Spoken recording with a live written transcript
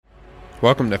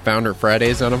Welcome to Founder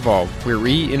Fridays on Evolve, where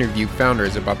we interview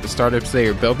founders about the startups they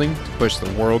are building to push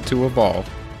the world to evolve.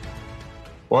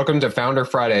 Welcome to Founder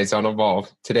Fridays on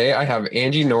Evolve. Today I have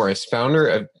Angie Norris, founder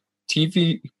of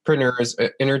TVpreneurs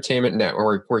Entertainment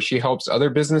Network, where she helps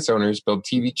other business owners build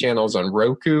TV channels on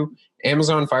Roku,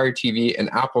 Amazon Fire TV, and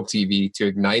Apple TV to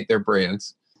ignite their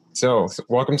brands. So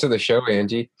welcome to the show,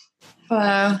 Angie.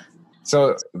 Hello.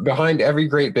 So behind every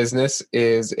great business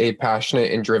is a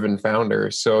passionate and driven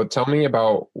founder. So tell me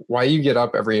about why you get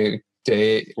up every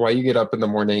day, why you get up in the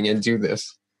morning and do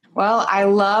this. Well, I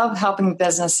love helping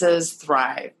businesses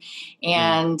thrive.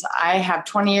 And I have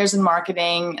 20 years in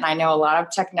marketing, and I know a lot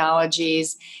of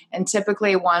technologies, and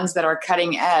typically ones that are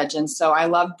cutting edge. And so I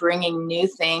love bringing new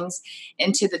things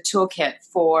into the toolkit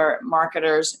for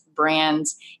marketers,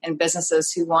 brands, and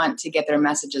businesses who want to get their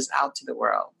messages out to the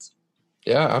world.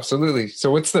 Yeah, absolutely.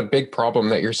 So what's the big problem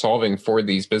that you're solving for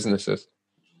these businesses?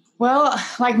 Well,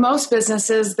 like most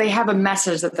businesses, they have a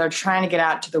message that they're trying to get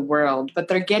out to the world, but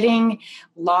they're getting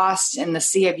lost in the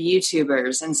sea of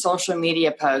YouTubers and social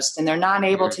media posts, and they're not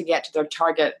able to get to their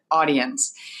target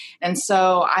audience. And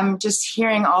so I'm just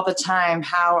hearing all the time,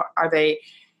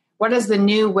 what is the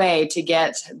new way to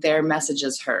get their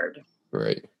messages heard?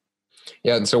 Right.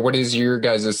 Yeah. And so what is your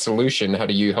guys' solution? How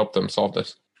do you help them solve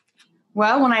this?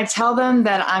 Well, when I tell them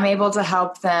that I'm able to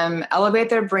help them elevate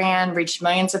their brand, reach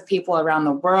millions of people around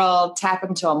the world, tap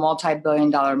into a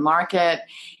multi-billion-dollar market,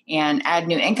 and add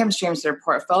new income streams to their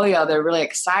portfolio, they're really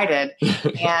excited.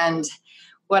 And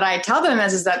what I tell them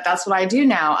is that that's what I do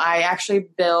now. I actually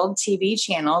build TV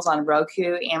channels on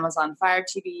Roku, Amazon Fire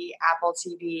TV, Apple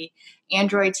TV,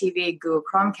 Android TV, Google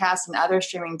Chromecast, and other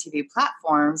streaming TV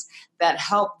platforms that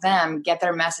help them get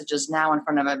their messages now in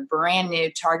front of a brand new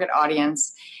target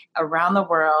audience around the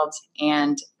world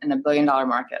and in a billion-dollar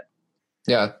market.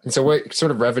 Yeah. And so what sort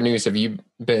of revenues have you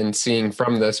been seeing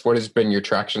from this? What has been your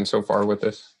traction so far with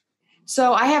this?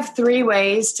 So I have 3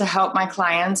 ways to help my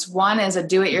clients. One is a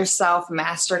do-it-yourself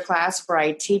masterclass where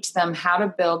I teach them how to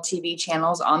build TV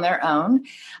channels on their own.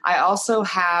 I also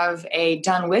have a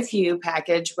done-with-you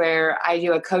package where I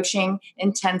do a coaching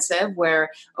intensive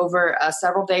where over a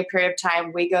several-day period of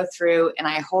time, we go through and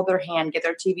I hold their hand, get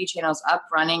their TV channels up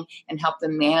running, and help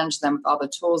them manage them with all the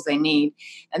tools they need.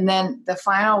 And then the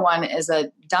final one is a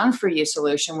done-for-you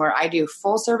solution where I do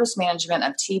full-service management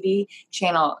of TV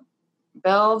channel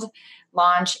build,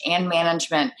 launch, and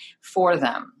management for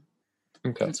them.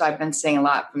 Okay. And so I've been seeing a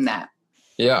lot from that.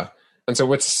 Yeah. And so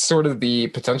what's sort of the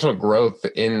potential growth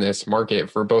in this market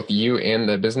for both you and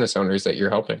the business owners that you're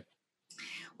helping?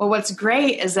 Well, what's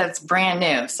great is that it's brand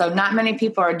new. So not many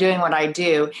people are doing what I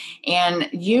do. And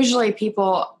usually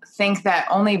people think that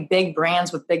only big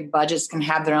brands with big budgets can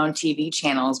have their own TV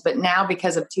channels. But now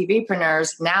because of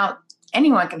TVpreneurs, now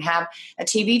anyone can have a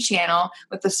TV channel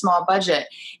with a small budget.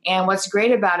 And what's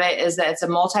great about it is that it's a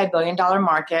multi-billion-dollar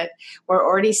market. We're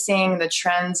already seeing the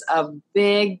trends of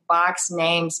big box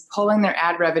names pulling their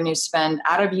ad revenue spend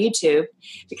out of YouTube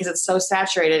because it's so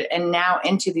saturated and now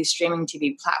into these streaming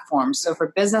TV platforms. So for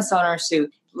business owners who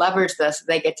leverage this,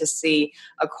 they get to see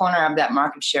a corner of that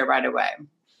market share right away.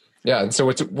 Yeah. And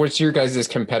so what's your guys'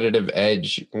 competitive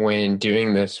edge when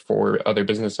doing this for other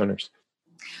business owners?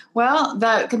 Well,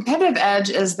 the competitive edge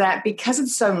is that because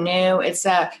it's so new, it's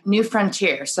a new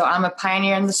frontier. So I'm a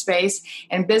pioneer in the space,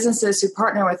 and businesses who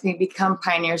partner with me become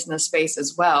pioneers in the space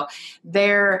as well.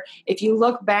 If you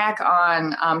look back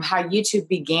on how YouTube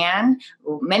began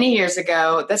many years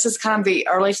ago, this is kind of the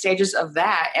early stages of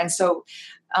that. And so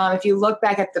if you look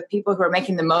back at the people who are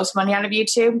making the most money out of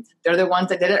YouTube, they're the ones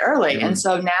that did it early. Mm-hmm. And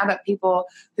so now that people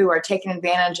who are taking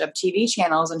advantage of TV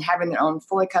channels and having their own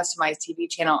fully customized TV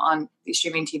channel on these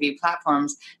streaming TV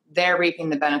platforms, they're reaping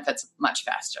the benefits much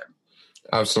faster.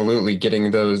 Absolutely.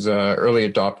 Getting those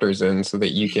early adopters in so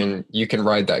that you can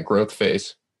ride that growth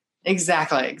phase.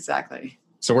 Exactly.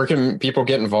 So where can people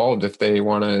get involved if they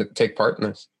want to take part in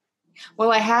this?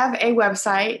 Well, I have a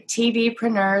website,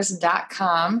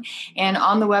 tvpreneurs.com, and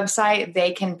on the website,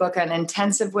 they can book an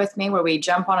intensive with me where we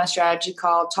jump on a strategy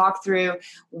call, talk through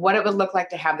what it would look like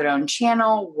to have their own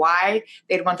channel, why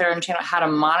they'd want their own channel, how to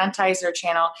monetize their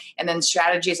channel, and then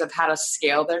strategies of how to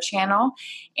scale their channel.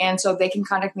 And so they can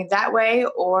contact me that way,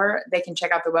 or they can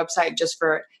check out the website just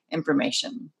for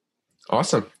information.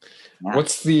 Awesome. Yeah.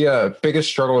 What's the biggest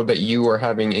struggle that you are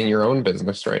having in your own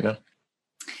business right now?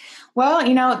 Well,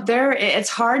 it's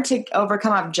hard to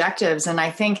overcome objectives. And I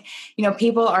think,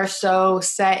 people are so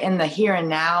set in the here and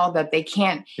now that they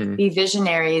can't be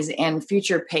visionaries and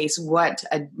future pace what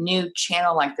a new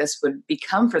channel like this would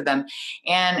become for them.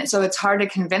 And so it's hard to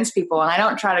convince people. And I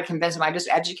don't try to convince them. I just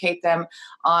educate them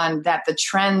on that the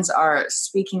trends are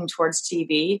speaking towards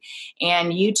TV,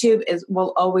 and YouTube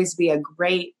will always be a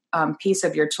great piece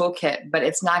of your toolkit, but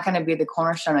it's not going to be the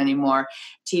cornerstone anymore.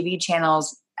 TV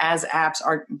channels as apps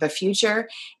are the future,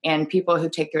 and people who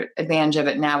take advantage of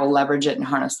it now will leverage it and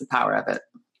harness the power of it.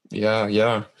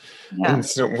 Yeah. And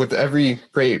so with every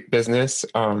great business,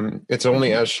 it's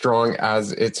only as strong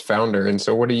as its founder. And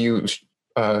so what are you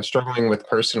struggling with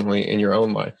personally in your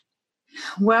own life?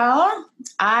 Well,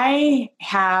 I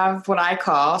have what I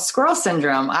call squirrel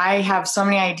syndrome. I have so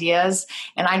many ideas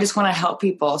and I just want to help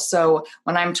people. So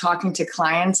when I'm talking to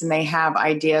clients and they have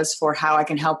ideas for how I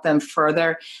can help them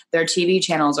further their TV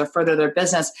channels or further their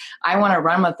business, I want to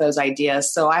run with those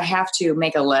ideas. So I have to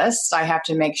make a list. I have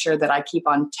to make sure that I keep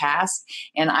on task,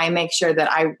 and I make sure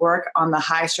that I work on the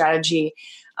high strategy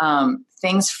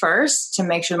things first to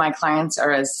make sure my clients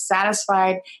are as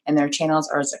satisfied and their channels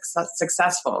are as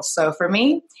successful. So for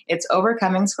me, it's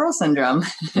overcoming squirrel syndrome.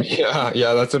 Yeah,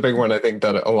 that's a big one. I think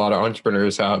that a lot of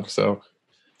entrepreneurs have. So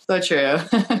true.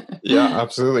 Yeah,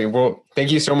 absolutely. Well,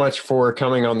 thank you so much for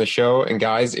coming on the show. And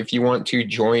guys, if you want to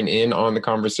join in on the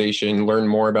conversation, learn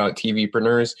more about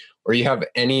TVpreneurs, or you have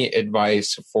any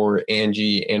advice for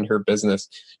Angie and her business,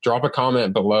 drop a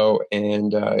comment below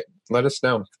and let us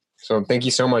know. So thank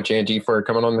you so much, Angie, for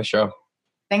coming on the show.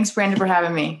 Thanks, Brandon, for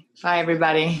having me. Bye,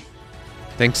 everybody.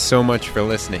 Thanks so much for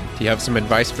listening. Do you have some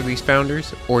advice for these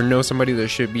founders or know somebody that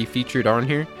should be featured on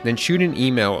here? Then shoot an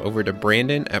email over to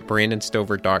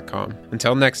Brandon@brandonstover.com.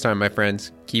 Until next time, my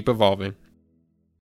friends, keep evolving.